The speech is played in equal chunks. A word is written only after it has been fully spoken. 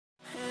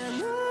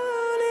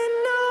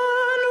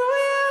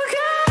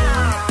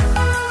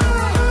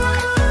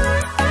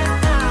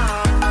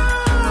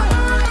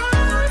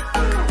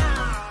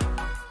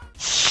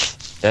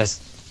Yes.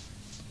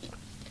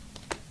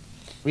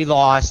 We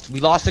lost. We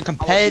lost a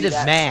competitive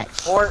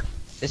match. Or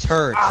This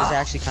hurts. This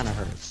actually kind of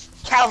hurts.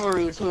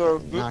 cavalry to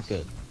Not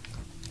good.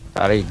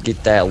 Gotta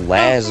get that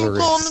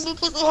Lazarus.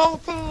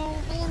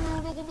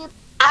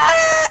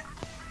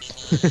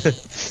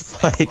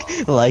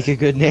 like a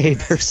good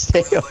neighbor,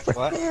 stay over.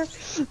 What?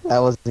 That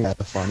wasn't that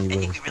funny. I But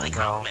think we really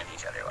complement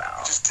each other well.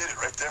 You just did it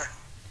right there.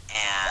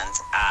 And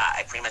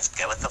I pretty much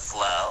go with the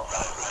flow.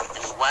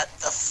 And what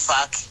the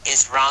fuck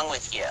is wrong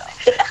with you?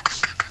 Do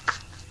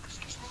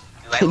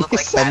I Can look you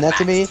like send Mad that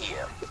to Max me? to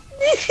you?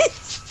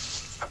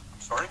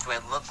 Sorry, do I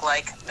look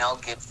like Mel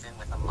Gibson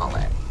with a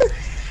mullet?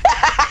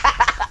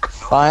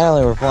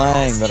 Finally, we're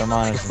playing, but I'm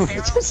honest.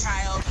 Feral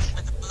child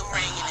with a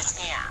boomerang in his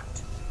hand.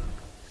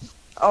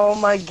 Oh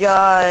my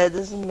god,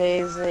 this is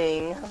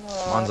amazing.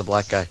 One's a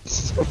black guy.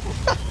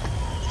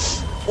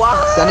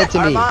 What? Send it to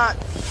me. Armand.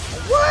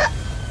 What?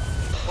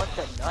 What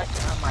the nut?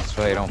 Oh my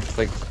So I don't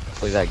play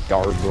that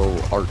Garbo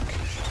arc.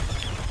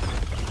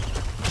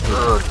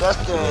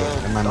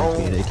 I'm not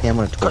being it. Cam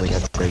would have totally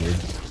got triggered.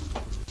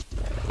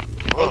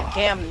 Hey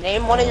Cam,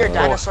 name one of your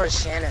dinosaurs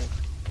Shannon.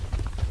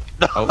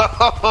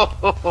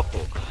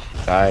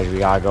 Guys, we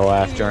gotta go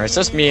after him. It's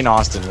just me and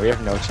Austin. We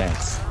have no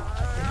chance.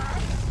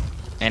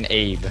 And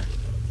Abe.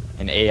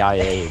 And AI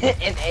Abe.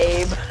 And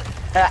Abe.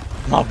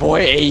 My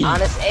boy Abe.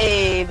 Honest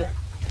Abe.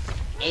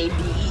 Abe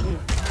be eaten.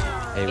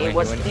 Hey,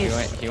 what's he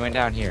this? went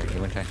down here. He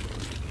went down.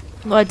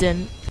 No, I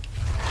didn't.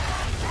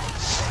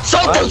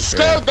 Something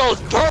scared those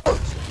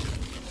birds!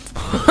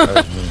 That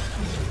was me.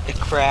 It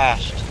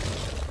crashed.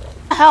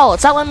 Hell,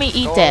 it's not letting me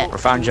eat that. I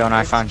found Jonah.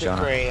 I found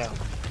Jonah. Crayon.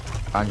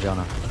 Found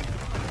Jonah.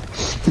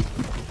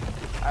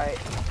 Alright,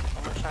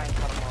 I'm gonna try and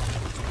cut him off.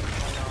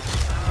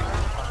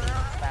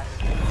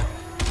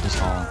 He's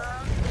hauling.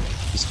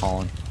 He's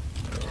hauling.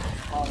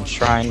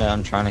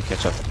 I'm trying to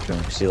catch up to him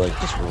because he like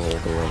just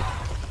rolled away.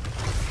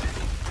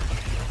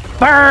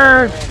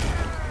 Bird!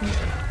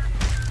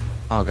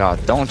 Oh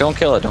god, don't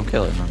kill it, don't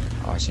kill it. No.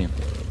 Oh, I see him.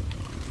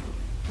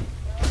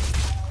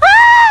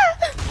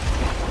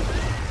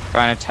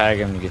 Trying to tag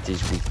him to get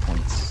these weak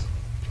points.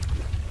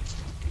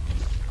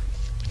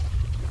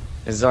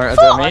 Is that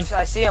me?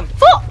 I see him.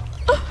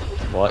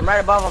 What? I'm right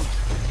above him.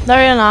 No,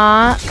 you're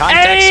not.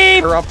 Context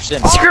Abe!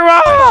 corruption. Screw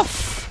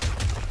off!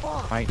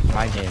 My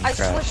game I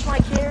crashed. switched my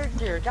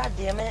character. God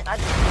damn it.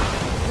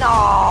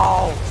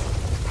 No!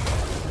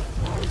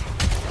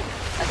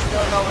 I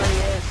still know where he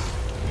is.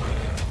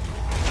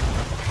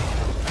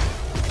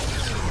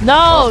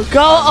 No,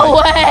 go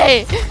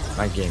away!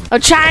 My game.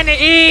 I'm trying to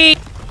eat!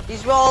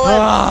 He's rolling.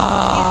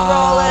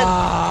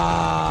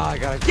 I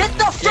gotta Get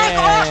the frick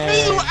off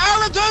me, you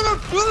alligator!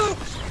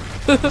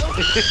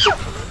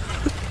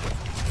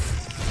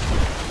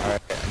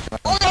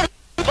 Alright,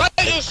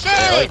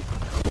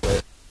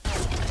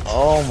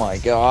 oh my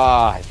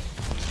god.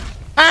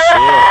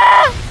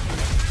 Ah!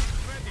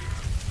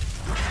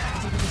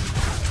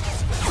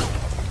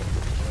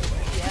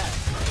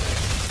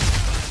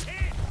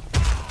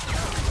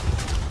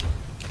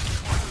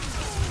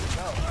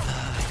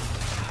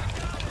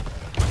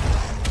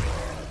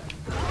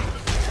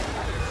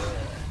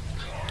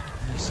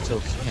 I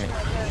still can't.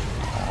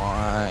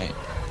 Why?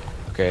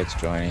 Okay, it's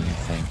joining, I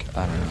think.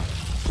 I don't know.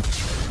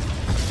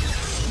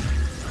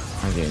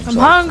 My game's I'm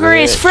all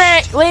hungry as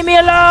glitched. frick! Leave me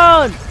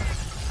alone!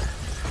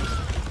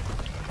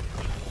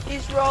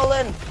 He's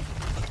rolling.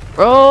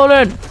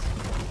 Rolling!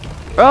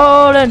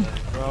 Rolling!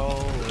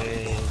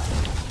 Rolling.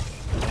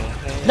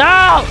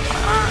 No!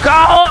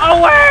 Go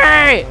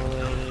away!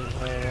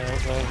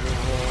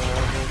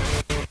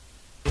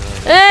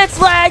 It's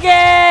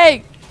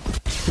lagging!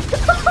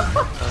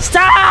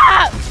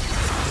 Stop!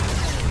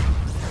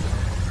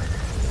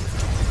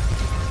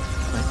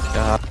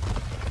 God.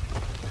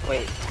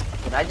 Wait,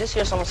 did I just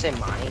hear someone say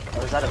Monty?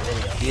 Or was that a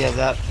video? Yeah,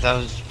 that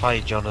was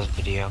probably Jonah's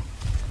video.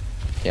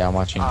 Yeah, I'm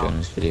watching Oh.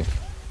 Jonah's video.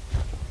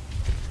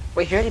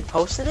 Wait, he already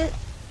posted it?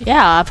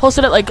 Yeah, I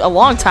posted it like a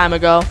long time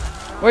ago.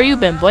 Where you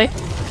been, boy?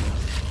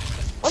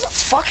 What the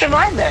fuck am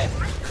I then?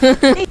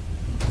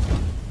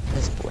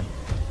 This boy.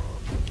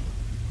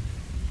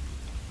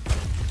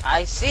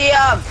 I see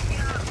him!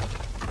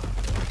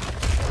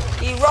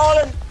 He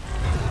rolling!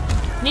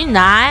 You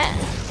not?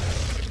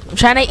 I'm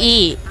trying to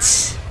eat.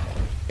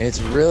 It's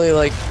really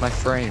like my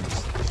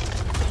frames.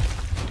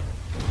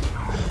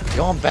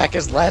 Yo, I'm back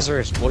as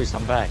Lazarus, boys.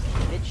 I'm back.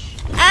 Bitch.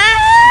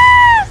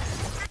 Ah!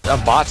 A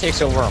bot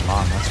takes over a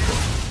mom. That's cool.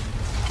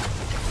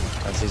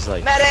 That's he's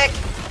like. Medic!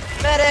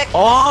 Medic!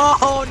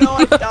 Oh no!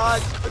 I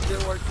dodged. It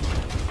didn't work.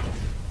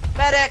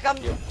 Medic! I'm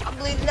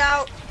bleeding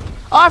out!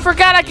 Oh, I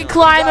forgot I could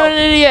climb. I'm an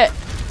idiot.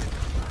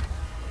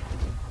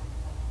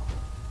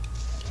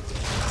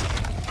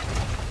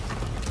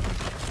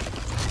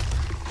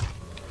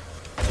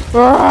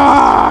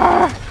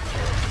 Roar!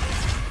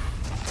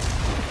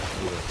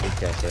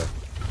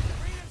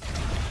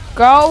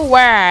 Go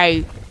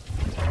away.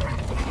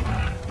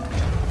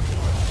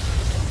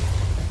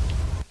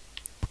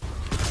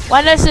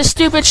 When does this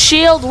stupid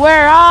shield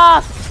wear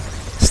off?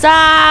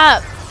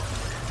 Stop!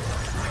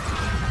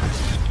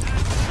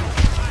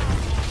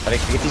 But I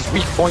can get these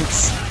weak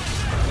points.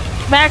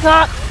 Back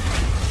up.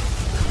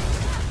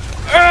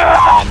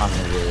 I'm not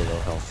really low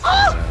health.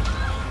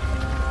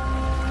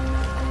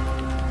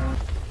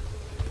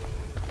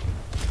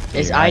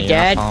 Is Now I you're not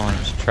dead? following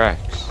his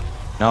tracks.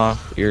 No,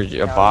 you're a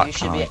No, bot. you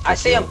should kinda be- like I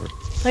see him. over.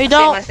 No, you I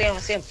don't. see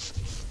him.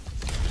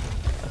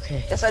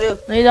 Okay. Yes, I do.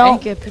 No, you I don't.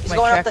 didn't get pick He's my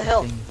going up the tractor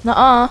hill. thing.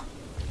 Nuh-uh.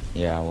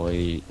 Yeah, well,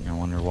 I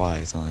wonder why.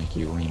 It's not like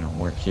you know,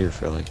 work here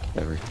for like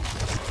ever.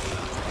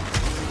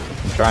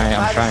 I'm trying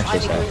to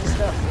chase after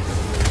him.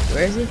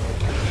 Where is he?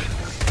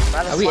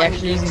 Are we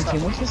actually using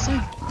teamwork this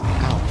time?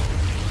 Ow.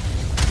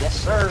 Yes,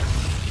 sir.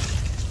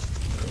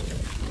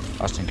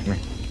 Austin, come here.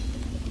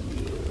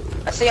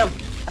 I see him.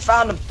 I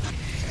found him.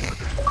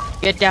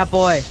 Get that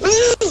boy.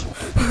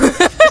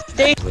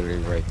 Literally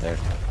right there.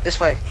 This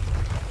way. Oh,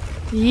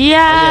 yeah, we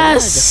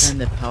Yes. gotta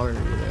defend the power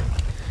relay.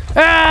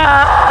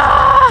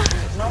 Ah!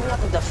 No, we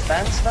have to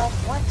defend stuff?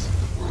 What?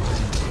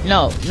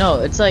 No,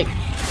 it's like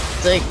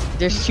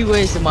there's two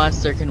ways the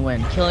monster can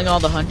win: killing all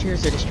the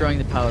hunters or destroying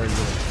the power relay.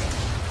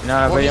 No,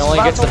 Well, but he he's only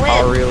about gets to the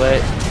power win.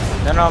 relay.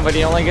 No, but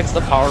he only gets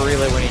the power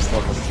relay when he's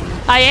level 3.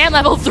 I am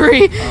level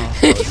 3.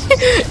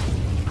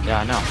 Yeah,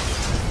 I know.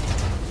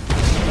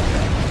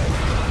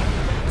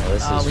 Well,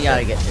 this Oh, is we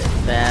gotta fun. get there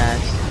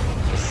fast.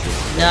 This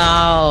is-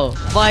 No,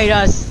 fight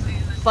us,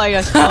 I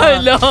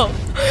Jonah. know.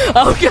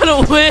 I'm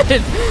gonna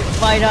win.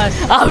 Fight us,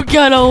 I'm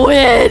gonna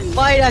win.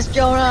 fight us,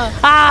 Jonah.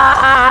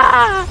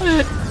 Ah!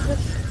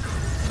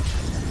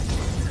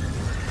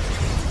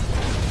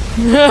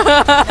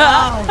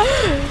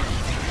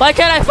 Why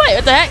can't I fight?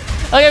 What the heck?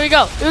 Okay, here we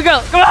go. Here we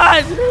go. Come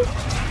on.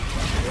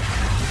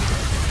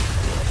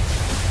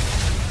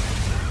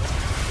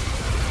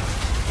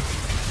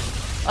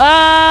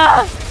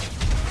 Ah!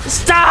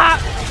 Stop!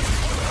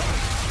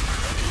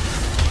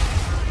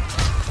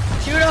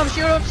 Shoot him,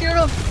 shoot him, shoot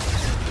him.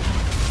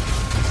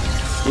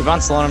 Keep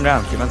on slowing him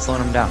down. Keep on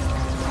slowing him down.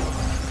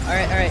 All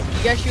right.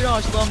 You guys shoot him.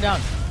 I'll slow him down.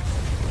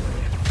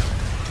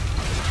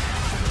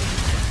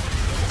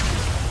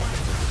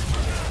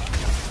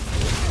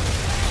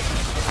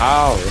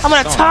 Ow! This I'm is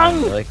gonna so tongue.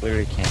 annoying. I like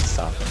literally can't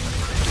stop him.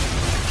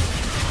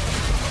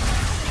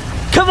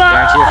 Come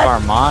Guarantee if on!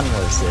 Armand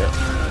was it,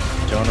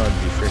 Jonah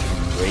would be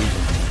freaking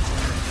raging.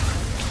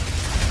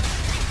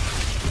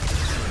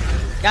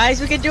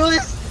 Guys, we can do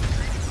this.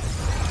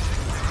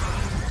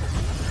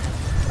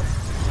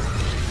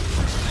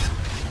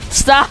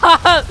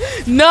 Stop!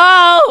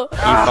 No!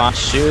 Keep on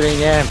shooting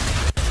him.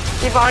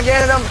 Keep on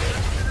getting him.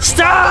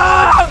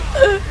 Stop!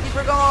 Keep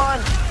her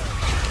going.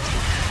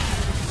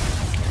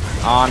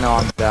 Oh no,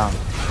 I'm down.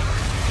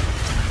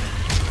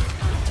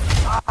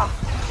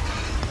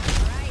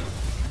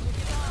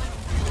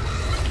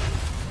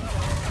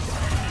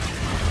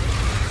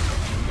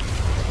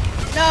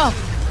 No.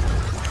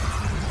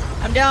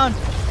 I'm down.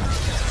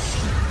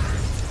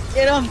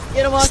 Get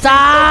him, Austin.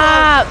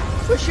 Stop! Go,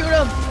 go. We're shooting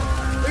him.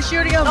 We're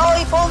shooting him. No,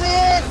 he pulled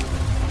in.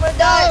 I'm gonna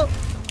die.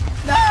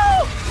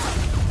 No.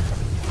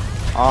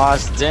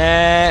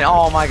 Austin!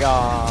 Oh my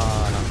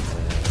god.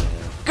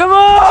 Come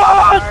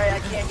on! Sorry, I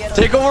can't get him.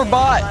 Take over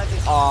bot! I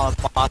Oh,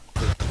 bot.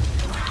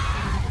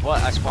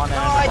 What? I spawned in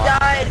No, as a I bot.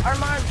 died.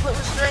 Armand put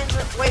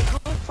restraints. Wait, who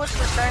puts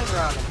restraints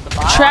around him? The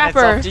bot?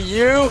 Trapper. It's up to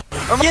you.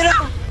 Get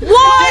him! No,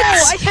 What?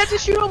 I had to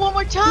shoot him one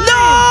more time. No!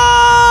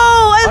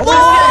 I We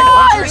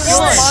lost!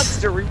 won!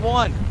 Monster, we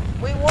won!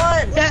 We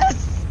won.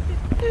 Yes.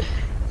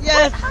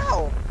 Yes.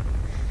 How?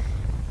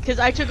 Because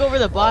I took over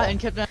the bot and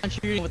kept on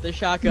shooting with the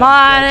shotgun.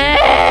 Money!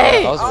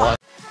 That was what?